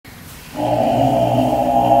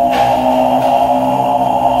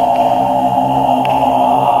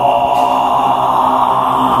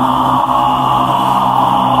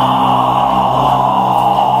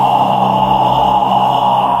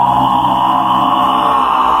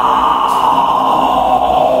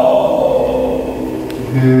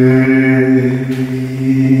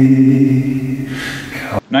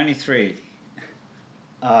'93.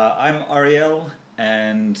 I'm Orryelle,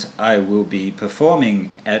 and I will be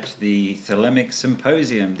performing at the Thelemic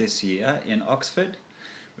Symposium this year in Oxford,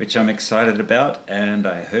 which I'm excited about, and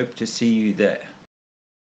I hope to see you there.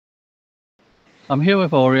 I'm here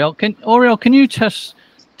with Orryelle. Orryelle, can you just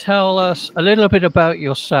tell us a little bit about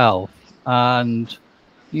yourself and,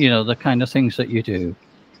 you know, the kind of things that you do?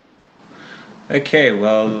 Okay,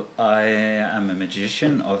 well, I am a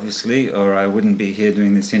magician, obviously, or I wouldn't be here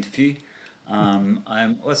doing this interview.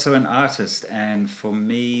 I'm also an artist, and for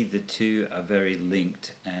me, the two are very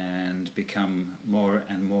linked and become more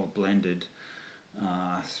and more blended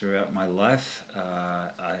throughout my life.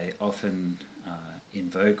 I often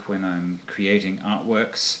invoke when I'm creating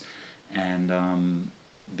artworks, and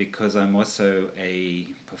because I'm also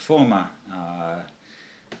a performer,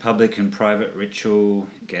 public and private ritual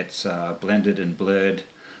gets blended and blurred.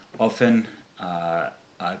 Often I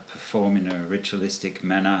perform in a ritualistic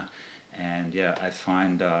manner, and yeah, I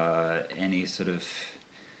find any sort of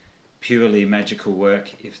purely magical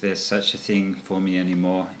work, if there's such a thing for me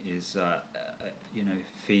anymore, is you know,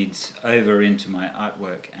 feeds over into my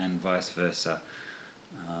artwork and vice versa.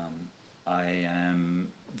 I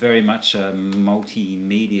am very much a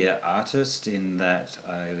multimedia artist in that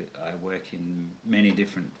I work in many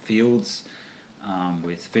different fields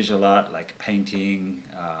with visual art like painting,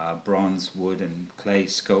 bronze, wood and clay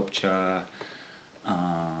sculpture,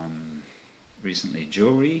 recently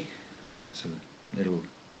jewelry, so little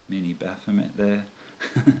mini Baphomet there,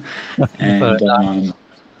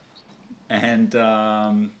 and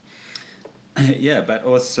yeah, but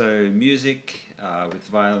also music with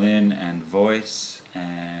violin and voice,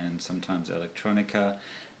 and sometimes electronica,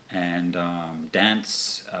 and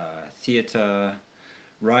dance, theatre,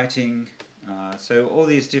 writing. So all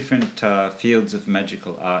these different fields of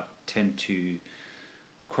magical art tend to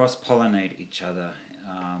cross-pollinate each other.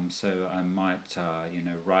 So I might, you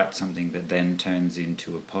know, write something that then turns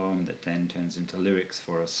into a poem, that then turns into lyrics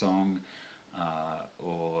for a song,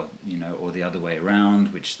 or you know, or the other way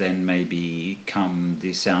around, which then may become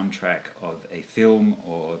the soundtrack of a film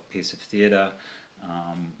or piece of theatre,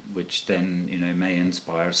 which then, you know, may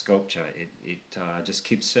inspire sculpture. It just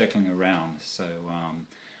keeps circling around. So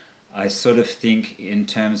I sort of think in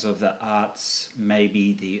terms of the arts,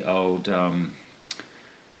 maybe the old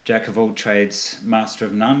jack of all trades, master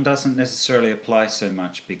of none doesn't necessarily apply so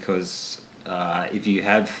much, because if you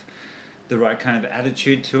have the right kind of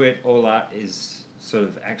attitude to it, all art is sort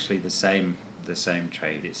of actually the same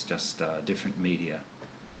trade. It's just different media.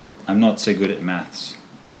 I'm not so good at maths.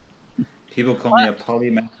 People call me a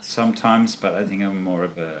polymath sometimes, but I think I'm more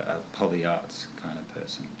of a polyarts kind of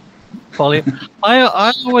person.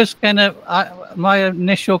 I always kind of, my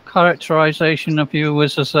initial characterization of you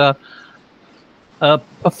was as a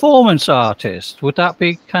performance artist. Would that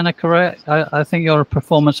be kind of correct? I think you're a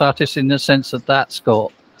performance artist in the sense that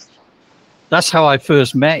that's how I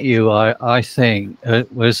first met you. I think it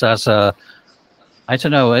was as a, I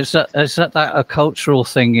don't know, is that a cultural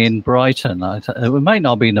thing in Brighton? It might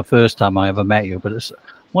not be the first time I ever met you, but it's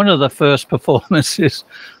one of the first performances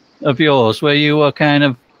of yours where you were kind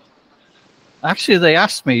of, actually they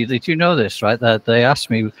asked me, did you know this, right? That they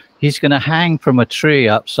asked me, he's going to hang from a tree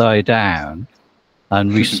upside down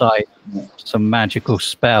and recite some magical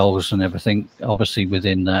spells and everything, obviously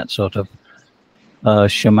within that sort of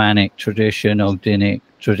shamanic tradition, Odinic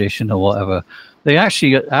tradition or whatever. They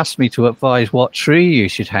actually asked me to advise what tree you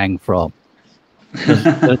should hang from.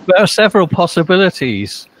 There are several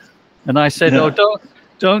possibilities. And I said, yeah. Oh,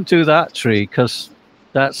 don't do that tree, because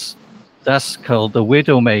that's called the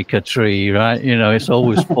Widowmaker tree, right? You know, it's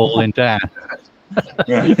always falling down.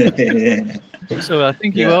 So I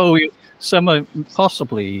think you owe some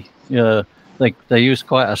possibly, like they used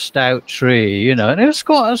quite a stout tree, you know, and it's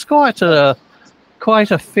quite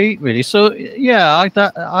a feat, really. So yeah,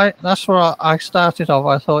 that's where I started off.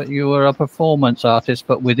 I thought you were a performance artist,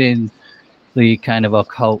 but within the kind of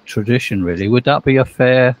occult tradition, really. Would that be a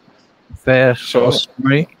fair sort of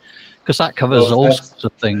summary? Because that covers all sorts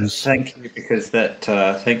of things. Thank you, because that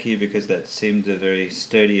seemed a very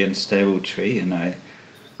sturdy and stable tree, and I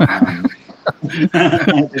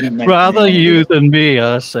rather you than me,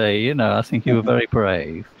 I say. You know, I think you were very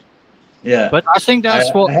brave. Yeah, but I think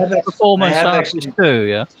that's what performance artists do.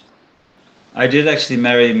 Yeah, I did actually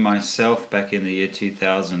marry myself back in the year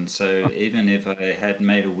 2000. So even if I had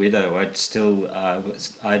made a widow, I'd still I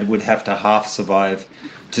would have to half survive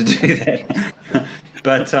to do that.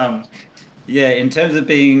 But yeah, in terms of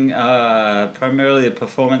being primarily a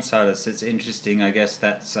performance artist, it's interesting. I guess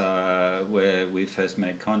that's where we first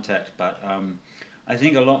made contact. But I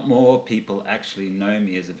think a lot more people actually know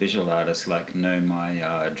me as a visual artist, like know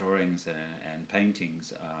my drawings and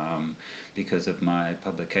paintings, because of my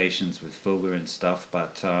publications with Fulgur and stuff.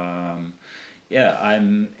 But yeah,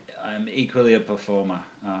 I'm equally a performer.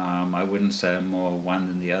 I wouldn't say I'm more one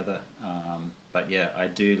than the other. But yeah, I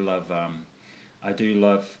do love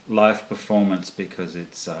live performance because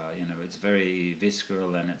it's you know, it's very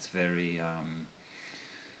visceral and it's very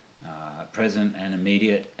present and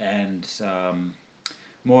immediate, and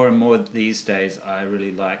more and more these days I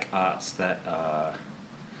really like arts that are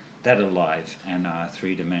live and are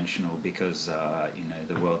three-dimensional, because you know,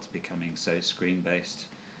 the world's becoming so screen-based.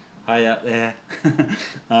 Hi out there.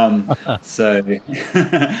 So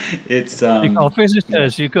it's You got yeah.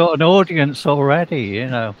 visitors, you got an audience already, you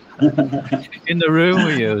know, in the room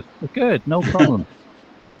with you. Good, no problem.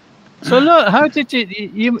 So look, how did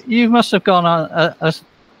you must have gone on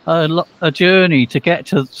a journey to get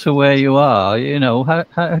to where you are, you know.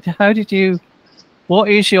 How did you, what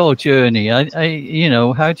is your journey? You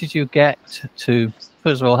know, how did you get to,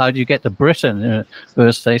 first of all, how did you get to Britain?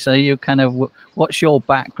 First, they say, you kind of, what's your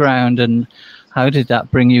background and how did that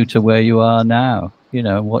bring you to where you are now? You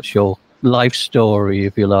know, what's your life story,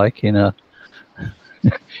 if you like, in a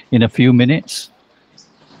few minutes?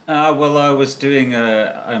 Well, I was doing.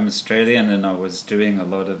 I'm Australian, and I was doing a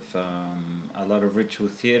lot of ritual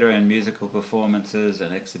theatre and musical performances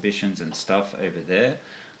and exhibitions and stuff over there,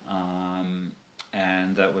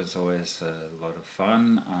 and that was always a lot of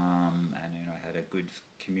fun. And you know, I had a good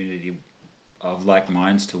community of like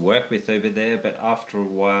minds to work with over there. But after a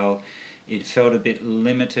while, it felt a bit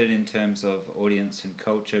limited in terms of audience and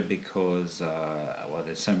culture, because well,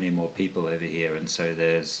 there's so many more people over here, and so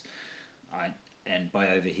there's I. And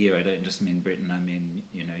by over here, I don't just mean Britain. I mean,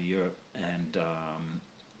 you know, Europe, and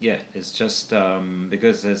yeah, it's just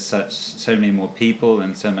because there's so many more people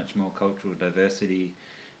and so much more cultural diversity,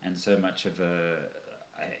 and so much of a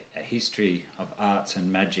history of arts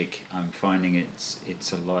and magic. I'm finding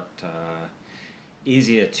it's a lot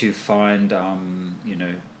easier to find, you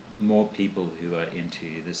know, more people who are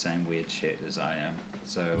into the same weird shit as I am.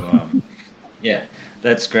 So. Yeah,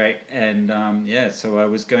 that's great. And yeah, so I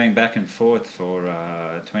was going back and forth for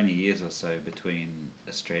 20 years or so between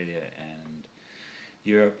Australia and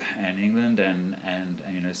Europe and England, and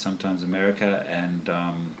you know, sometimes America, and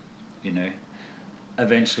you know,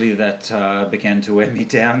 eventually that began to wear me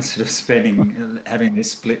down, sort of having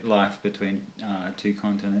this split life between two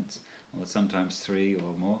continents, or sometimes three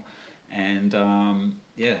or more. And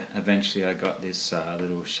yeah, eventually I got this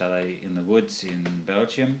little chalet in the woods in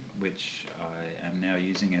Belgium, which I am now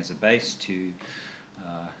using as a base to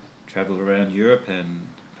travel around Europe and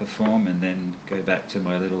perform, and then go back to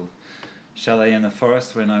my little chalet in the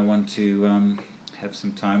forest when I want to have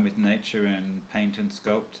some time with nature and paint and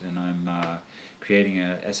sculpt. And I'm creating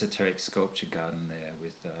an esoteric sculpture garden there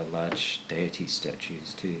with large deity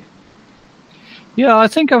statues too. Yeah, I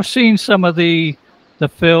think I've seen some of the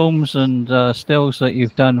films and stills that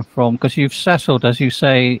you've done from, because you've settled, as you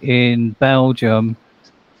say, in Belgium,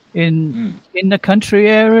 in the country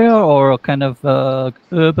area or a kind of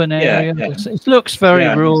urban area. Yeah, It looks very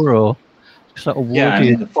yeah, rural, sort of yeah. I'm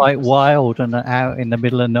woody, in the quite forest. wild and out in the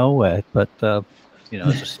middle of nowhere. But you know,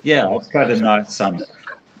 it's Yeah, I've got a nice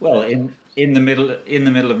well, in the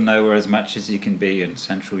middle of nowhere, as much as you can be in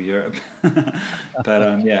Central Europe.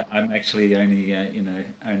 But yeah, I'm actually only you know,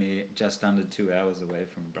 only just under 2 hours away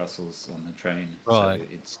from Brussels on the train. So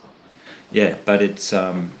right. it's, yeah, but it's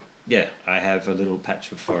yeah, I have a little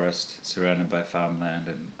patch of forest surrounded by farmland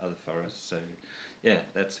and other forests. So yeah,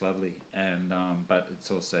 that's lovely. And but it's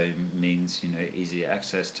also means, you know, easy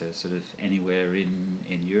access to sort of anywhere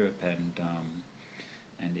in Europe and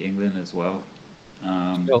England as well.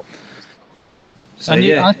 Um, Sure. so And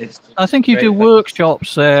yeah, it's I think you do great.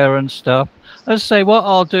 workshops there and stuff. Let's say what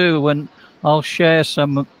I'll do when I'll share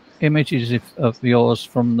some images of yours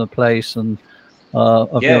from the place and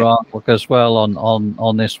of your Yeah, artwork as well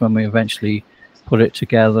on this when we eventually put it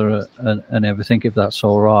together and everything, if that's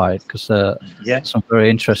all right, because yeah, some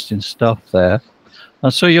very interesting stuff there.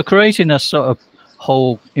 And so you're creating a sort of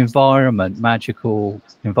whole environment, magical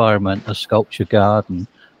environment, a sculpture garden,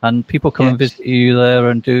 and people come yeah. and visit you there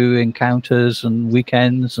and do encounters and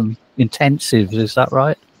weekends and intensives. Is that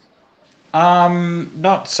right?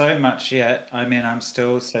 Not so much yet. I mean, I'm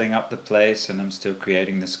still setting up the place and I'm still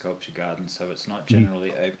creating the sculpture garden, so it's not Mhm.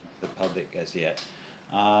 generally open to the public as yet.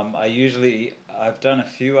 I've done a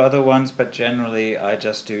few other ones, but generally I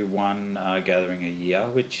just do one gathering a year,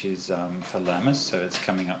 which is for Lammas, so it's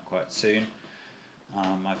coming up quite soon.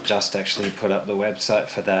 I've just actually put up the website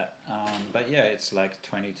for that. But yeah, it's like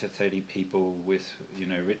 20 to 30 people with,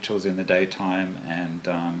 rituals in the daytime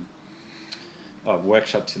and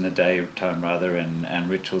workshops in the daytime rather, and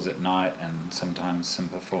rituals at night, and sometimes some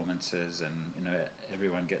performances, and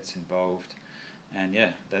everyone gets involved. And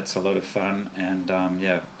yeah, that's a lot of fun. And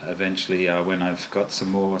yeah, eventually when I've got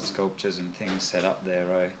some more sculptures and things set up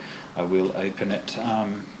there, I will open it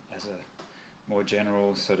as a more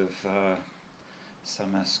general sort of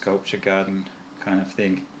summer sculpture garden kind of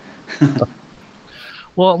thing.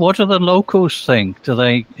 What do the locals think?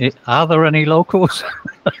 Are there any locals?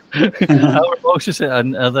 How remote is it?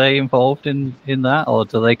 And are they involved in that, or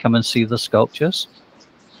do they come and see the sculptures?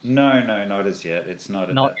 No, not as yet. It's not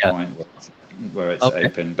at Not that yet. point where it's Okay.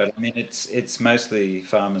 open. But I mean, it's mostly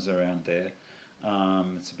farmers around there.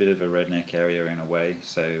 It's a bit of a redneck area in a way.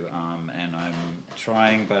 So, and I'm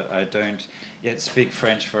trying, but I don't yet speak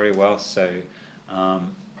French very well. So,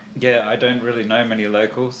 yeah, I don't really know many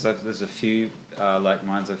locals. So there's a few like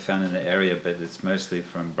mines I've found in the area, but it's mostly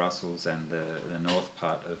from Brussels and the north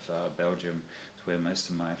part of Belgium, where most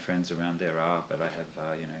of my friends around there are. But I have,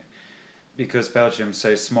 because Belgium's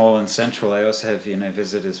so small and central, I also have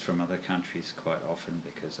visitors from other countries quite often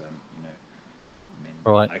because I mean,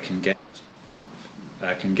 Right. I can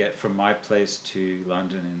get from my place to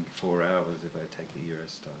London in 4 hours if I take a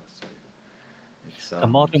Eurostar. So it's The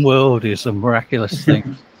modern world is a miraculous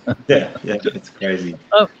thing. yeah, it's crazy.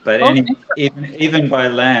 Oh, But okay. even by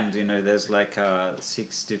land, there's like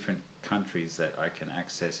 6 different countries that I can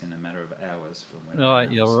access in a matter of hours from where I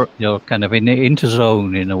Right, am. you're kind of in the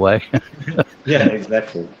interzone in a way. Yeah,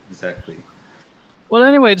 exactly. Well,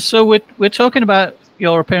 anyway, so we're talking about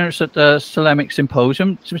your appearance at the Thelemic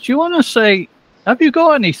Symposium. So do you want to say, have you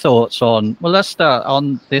got any thoughts on? Well, let's start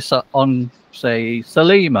on this on say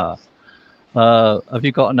Thelema. Have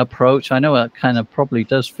you got an approach? I know it kind of probably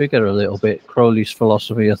does figure a little bit Crowley's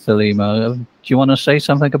philosophy of Thelema. Do you want to say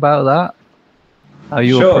something about that? How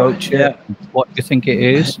you Sure. approach Yeah. it? What you think it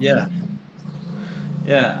is? Yeah.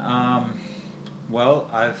 Yeah. Well,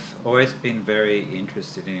 I've always been very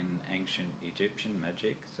interested in ancient Egyptian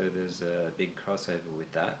magic, so there's a big crossover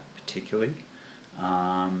with that, particularly.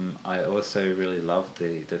 I also really love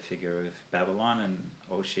the figure of Babylon and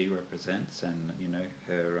all she represents, and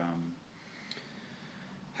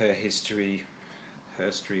her history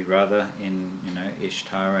rather in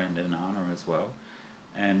Ishtar and Inanna as well.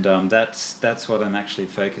 And that's what I'm actually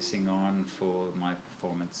focusing on for my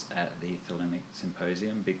performance at the Thelemic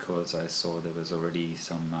Symposium, because I saw there was already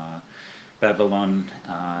some Babylon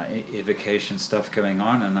evocation stuff going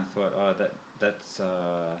on, and I thought, oh, that's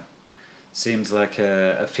seems like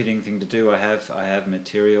a fitting thing to do. I have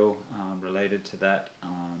material related to that,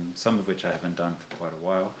 some of which I haven't done for quite a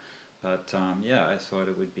while, but yeah, I thought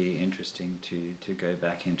it would be interesting to go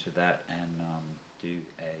back into that and do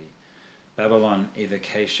a Babylon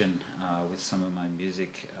evocation with some of my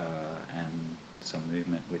music and some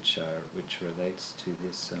movement which relates to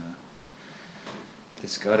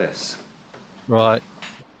this goddess. Right.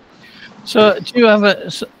 So do you have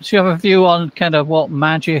a view on kind of what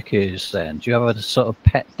magic is then? Do you have a sort of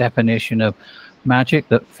pet definition of magic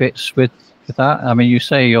that fits with that? I mean, you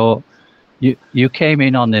say you came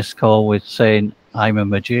in on this call with saying I'm a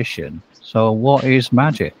magician. So what is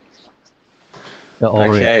magic?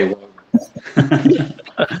 Okay. Well,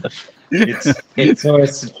 it's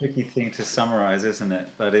always a tricky thing to summarize, isn't it?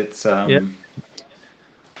 But it's Yeah.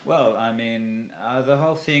 well, I mean, the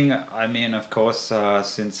whole thing. I mean, of course,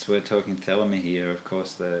 since we're talking Thelema here, of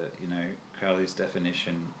course, Crowley's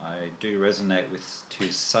definition, I do resonate with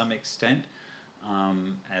to some extent,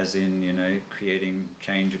 as in creating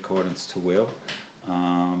change accordance to will,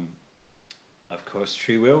 of course,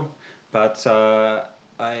 true will. But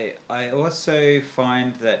I also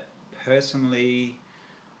find that personally,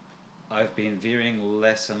 I've been veering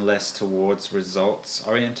less and less towards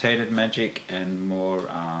results-orientated magic and more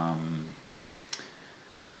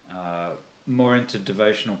into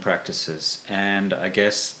devotional practices. And I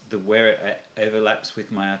guess where it overlaps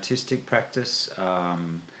with my artistic practice,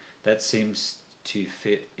 that seems to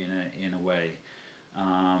fit in a way.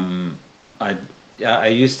 I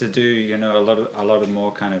used to do a lot of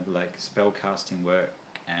more kind of like spell casting work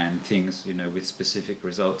and things with specific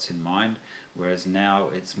results in mind, whereas now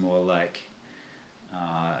it's more like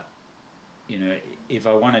if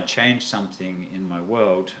I want to change something in my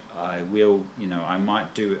world, I will I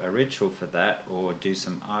might do a ritual for that or do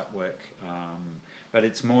some artwork, but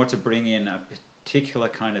it's more to bring in a particular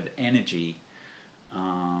kind of energy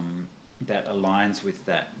that aligns with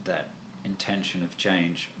that intention of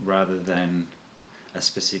change, rather than a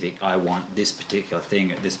specific, I want this particular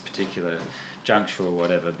thing at this particular juncture or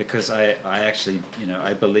whatever, because I actually, you know,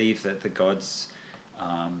 I believe that the gods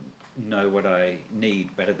know what I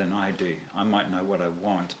need better than I do. I might know what I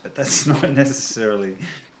want, but that's not necessarily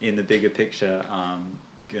in the bigger picture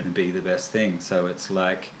going to be the best thing. So it's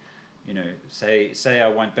like, you know, say I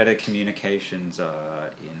want better communications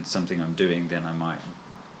in something I'm doing, then I might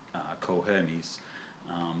call Hermes,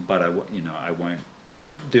 but I won't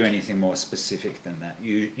do anything more specific than that.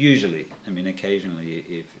 Usually, I mean,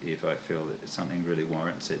 occasionally, if I feel that something really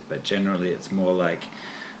warrants it, but generally, it's more like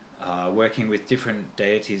working with different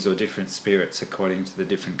deities or different spirits according to the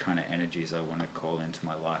different kind of energies I want to call into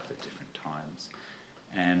my life at different times.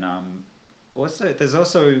 And also, there's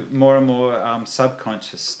also more and more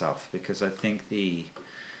subconscious stuff, because I think the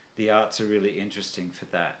arts are really interesting for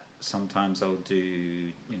that. Sometimes I'll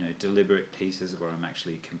do, you know, deliberate pieces where I'm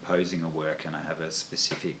actually composing a work and I have a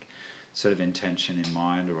specific sort of intention in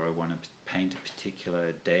mind, or I want to paint a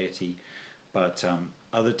particular deity. But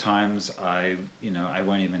other times I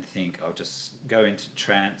won't even think. I'll just go into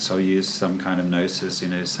trance. I'll use some kind of gnosis, you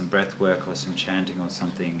know, some breath work or some chanting or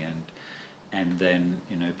something, and then,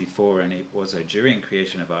 you know, before and also during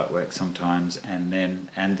creation of artwork sometimes, and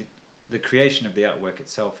the creation of the artwork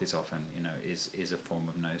itself is often, you know, is a form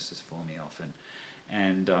of gnosis for me often.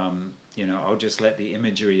 And, you know, I'll just let the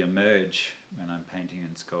imagery emerge when I'm painting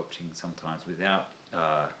and sculpting sometimes without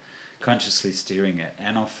consciously steering it.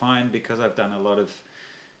 And I'll find, because I've done a lot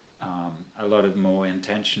of more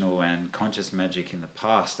intentional and conscious magic in the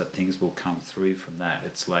past, that things will come through from that.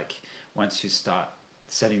 It's like once you start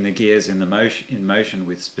setting the gears in motion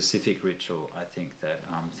with specific ritual, I think that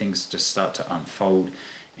things just start to unfold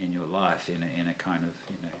in your life in a kind of,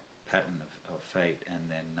 you know, pattern of fate, and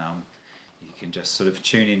then you can just sort of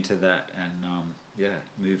tune into that and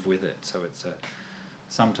move with it. So it's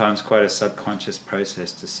sometimes quite a subconscious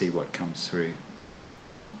process to see what comes through.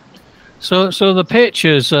 So the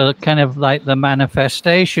pictures are kind of like the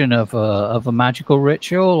manifestation of a magical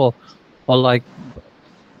ritual, or like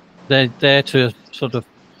they're there to sort of,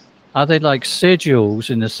 are they like sigils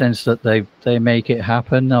in the sense that they make it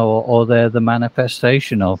happen, or they're the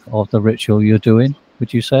manifestation of the ritual you're doing,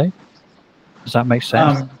 would you say? Does that make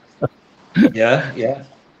sense? Yeah,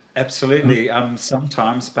 absolutely.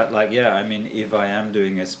 Sometimes, but like, yeah, I mean, if I am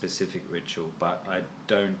doing a specific ritual, but I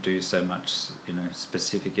don't do so much, you know,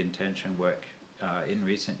 specific intention work in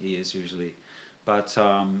recent years usually. But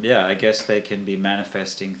yeah, I guess they can be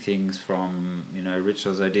manifesting things from, you know,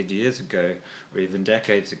 rituals I did years ago or even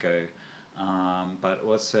decades ago. But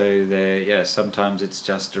also sometimes it's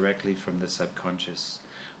just directly from the subconscious.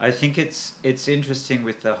 I think it's interesting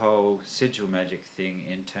with the whole sigil magic thing,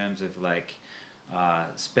 in terms of like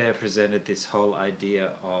Spare presented this whole idea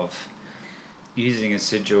of using a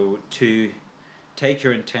sigil to take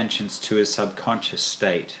your intentions to a subconscious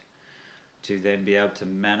state, to then be able to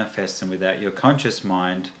manifest them without your conscious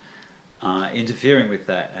mind interfering with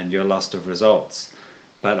that and your loss of results.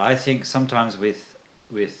 But I think sometimes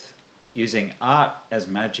with using art as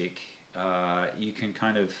magic, you can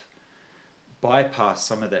kind of bypass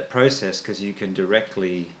some of that process, because you can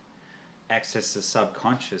directly access the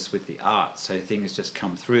subconscious with the art. So things just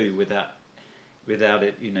come through without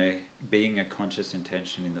it, you know, being a conscious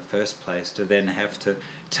intention in the first place, to then have to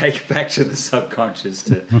take back to the subconscious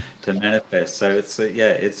to manifest. So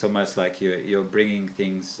it's almost like you're bringing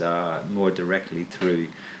things more directly through.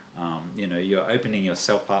 You know, you're opening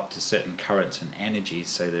yourself up to certain currents and energies,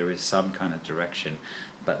 so there is some kind of direction,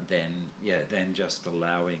 but then just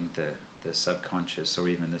allowing the subconscious or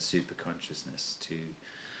even the super consciousness to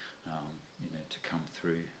to come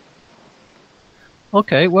through.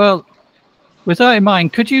 Okay, well, with that in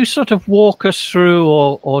mind, could you sort of walk us through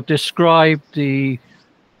or describe the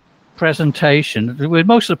presentation? With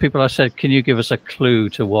most of the people I said, can you give us a clue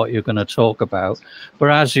to what you're going to talk about?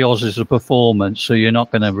 Whereas yours is a performance, so you're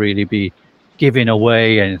not going to really be giving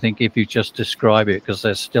away anything if you just describe it, because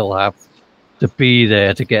they still have to be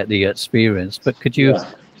there to get the experience. But could you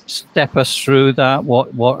step us through that,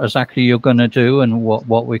 what exactly you're going to do and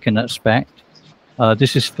what we can expect?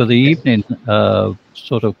 This is for the evening,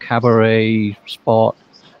 sort of cabaret spot,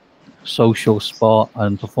 social spot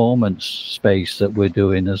and performance space that we're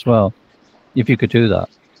doing as well. If you could do that.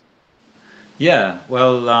 Yeah,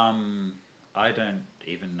 well, I don't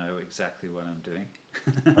even know exactly what I'm doing.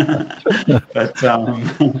 But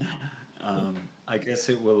I guess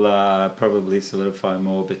it will probably solidify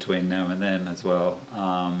more between now and then as well.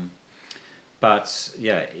 But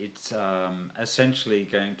yeah, it's essentially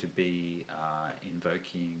going to be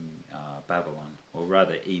invoking Babalon, or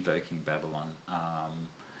rather evoking Babalon.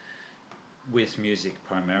 with music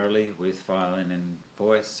primarily, with violin and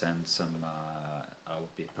voice, and some I'll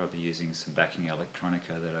be probably using some backing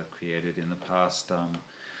electronica that I've created in the past,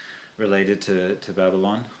 related to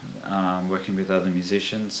Babalon, working with other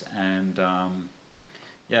musicians, and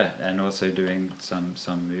yeah, and also doing some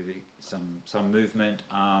movement.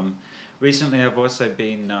 Recently, I've also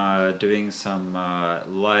been doing some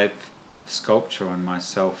live sculpture on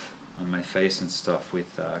myself, on my face and stuff,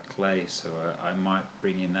 with clay. So I might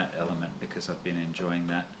bring in that element because I've been enjoying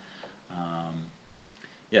that.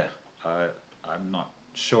 Yeah, I'm not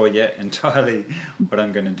sure yet entirely what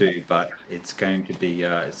I'm going to do, but it's going to be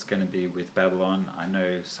with Babalon. I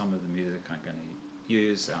know some of the music I'm going to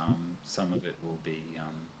use. Some of it will be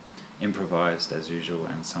improvised as usual,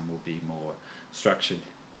 and some will be more structured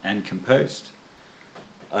and composed.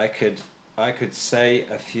 I could say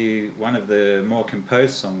one of the more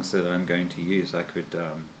composed songs that I'm going to use. I could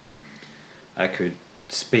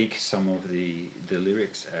speak some of the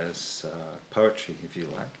lyrics as poetry, if you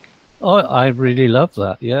like. Oh, I really love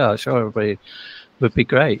that. Yeah, sure, would be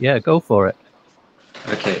great. Yeah, go for it.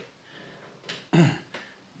 Okay.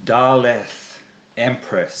 Daleth,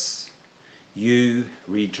 Empress, you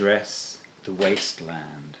redress the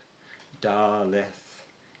wasteland. Daleth,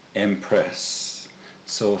 Empress,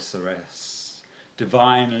 sorceress,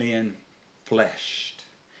 divinely enfleshed,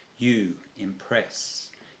 you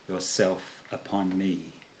impress yourself upon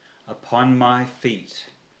me. Upon my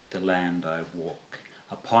feet the land I walk,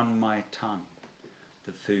 upon my tongue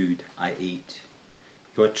the food I eat.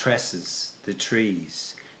 Your tresses, the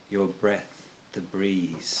trees, your breath, the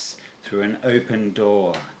breeze, through an open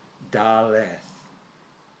door, Daleth,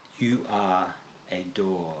 you are a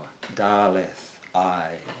door, Daleth,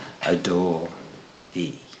 I adore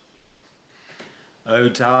thee. O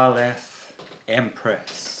Daleth,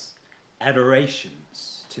 Empress,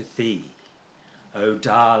 adorations to thee. O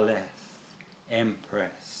Daleth,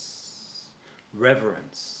 Empress,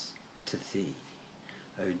 reverence to thee.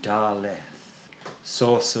 O Daleth,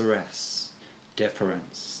 sorceress,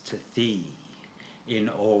 deference to thee in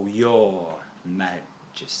all your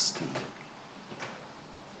majesty.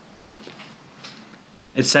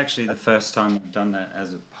 It's actually the first time I've done that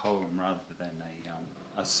as a poem rather than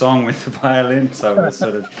a song with the violin, so I was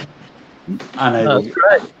sort of unable.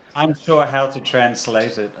 I'm sure how to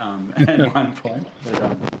translate it at one point.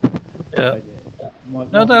 But, yeah.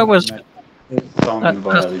 No, that was song and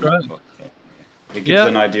violin. Great. It gives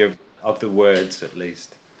an idea of the words, at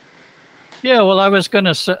least. Yeah, well, I was gonna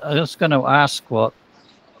ask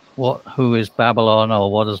who is Babalon,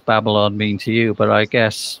 or what does Babalon mean to you? But I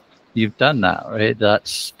guess you've done that, right?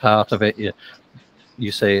 That's part of it.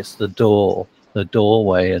 You say it's the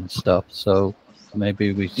doorway and stuff. So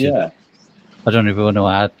maybe we should. Yeah. I don't know if you want to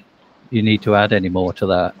add. You need to add any more to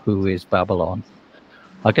that. Who is Babalon?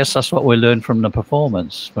 I guess that's what we learned from the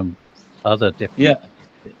performance, from other different. Yeah.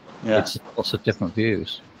 It's lots of different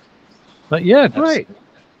views. But yeah, great. Absolutely.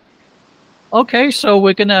 Okay, so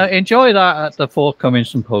we're going to enjoy that at the forthcoming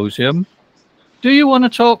symposium. Do you want to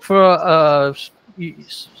talk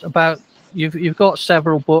about you've got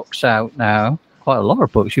several books out now, quite a lot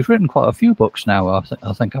of books. You've written quite a few books now.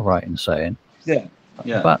 I think I'm right in saying. Yeah.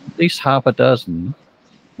 About at least half a dozen.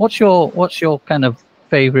 What's your kind of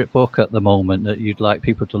favorite book at the moment that you'd like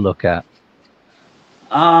people to look at?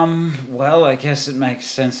 Well, I guess it makes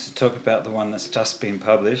sense to talk about the one that's just been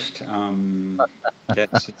published.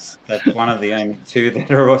 That's one of the only two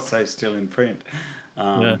that are also still in print.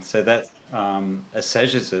 So that's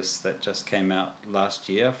Asceticis that just came out last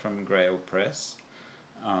year from Grail Press.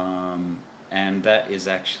 And that is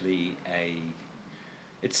actually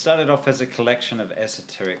it started off as a collection of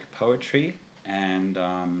esoteric poetry, and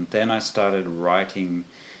then I started writing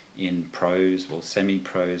in prose, well,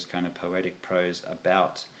 semi-prose, kind of poetic prose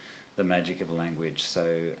about the magic of language.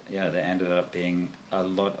 So yeah, there ended up being a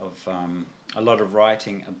lot of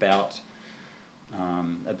writing about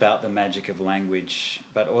the magic of language,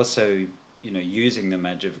 but also using the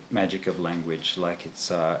magic of language. Like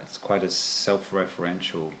it's quite a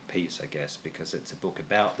self-referential piece, I guess, because it's a book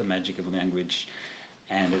about the magic of language.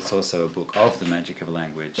 And it's also a book of the magic of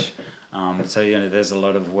language. So there's a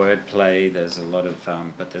lot of wordplay. There's a lot of,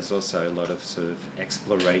 but there's also a lot of sort of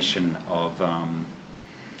exploration of,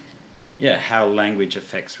 how language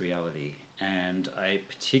affects reality. And I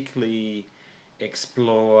particularly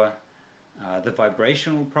explore the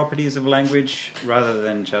vibrational properties of language rather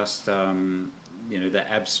than just, the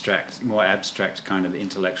more abstract kind of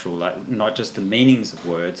intellectual, like not just the meanings of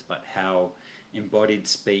words, but how embodied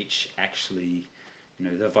speech actually.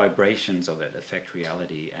 The vibrations of it affect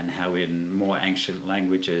reality, and how in more ancient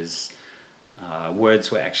languages, words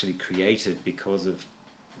were actually created because of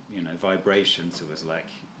you know, vibrations. It was like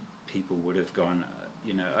people would have gone,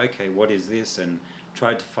 you know, okay, what is this? And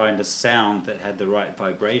tried to find a sound that had the right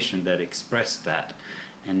vibration that expressed that.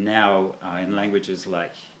 And now in languages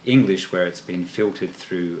like English, where it's been filtered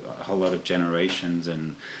through a whole lot of generations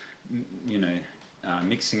and, you know,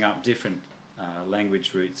 mixing up different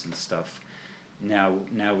language roots and stuff, now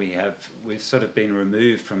we've sort of been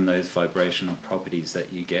removed from those vibrational properties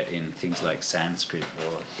that you get in things like Sanskrit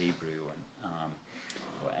or Hebrew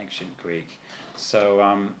or ancient Greek.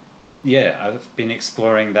 So yeah, I've been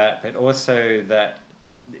exploring that, but also that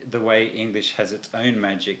the way English has its own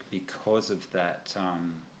magic because of that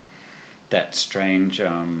that strange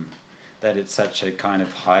that it's such a kind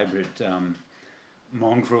of hybrid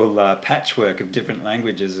mongrel patchwork of different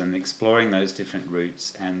languages, and exploring those different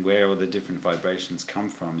roots and where all the different vibrations come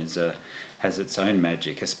from has its own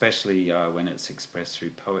magic, especially when it's expressed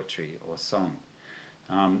through poetry or song.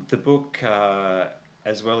 The book,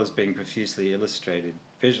 as well as being profusely illustrated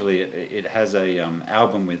visually, it has a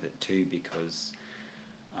album with it too, because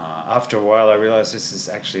after a while I realized this is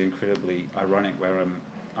actually incredibly ironic, where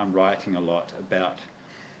I'm writing a lot about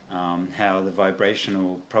how the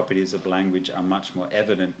vibrational properties of language are much more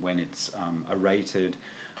evident when it's orated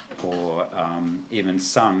or even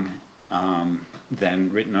sung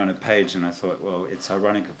than written on a page. And I thought, well, it's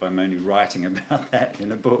ironic if I'm only writing about that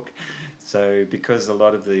in a book. So because a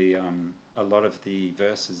lot of the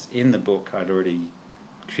verses in the book I'd already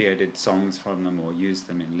created songs from them or used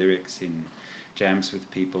them in lyrics in jams with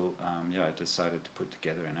people, yeah, I decided to put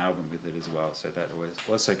together an album with it as well. So that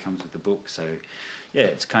also comes with the book. So yeah,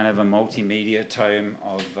 it's kind of a multimedia tome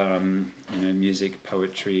of you know, music,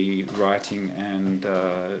 poetry, writing, and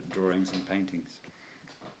drawings and paintings.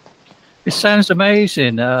 It sounds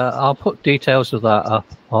amazing. I'll put details of that up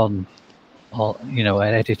on you know,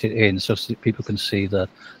 and edit it in so people can see the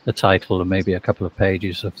title and maybe a couple of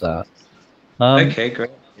pages of that. Okay,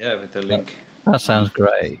 great. Yeah, with the link. That sounds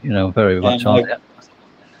great. You know, very much on it.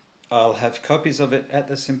 I'll have copies of it at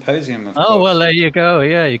the symposium. Of course. Well, there you go.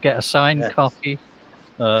 Yeah, you get a signed copy.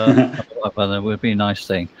 That would be a nice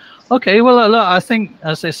thing. Okay, well, look, I think,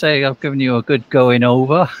 as they say, I've given you a good going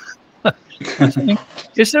over.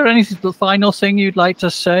 Is there any final thing you'd like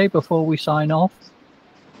to say before we sign off?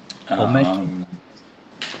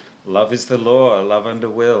 Love is the law, love under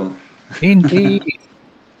will. Indeed.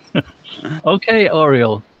 Okay,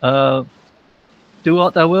 Orryelle. Do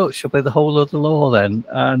what thou wilt shall be the whole of the law then.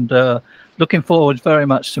 And looking forward very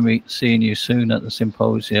much to seeing you soon at the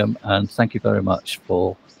symposium. And thank you very much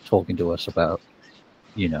for talking to us about,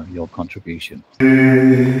 you know, your contribution.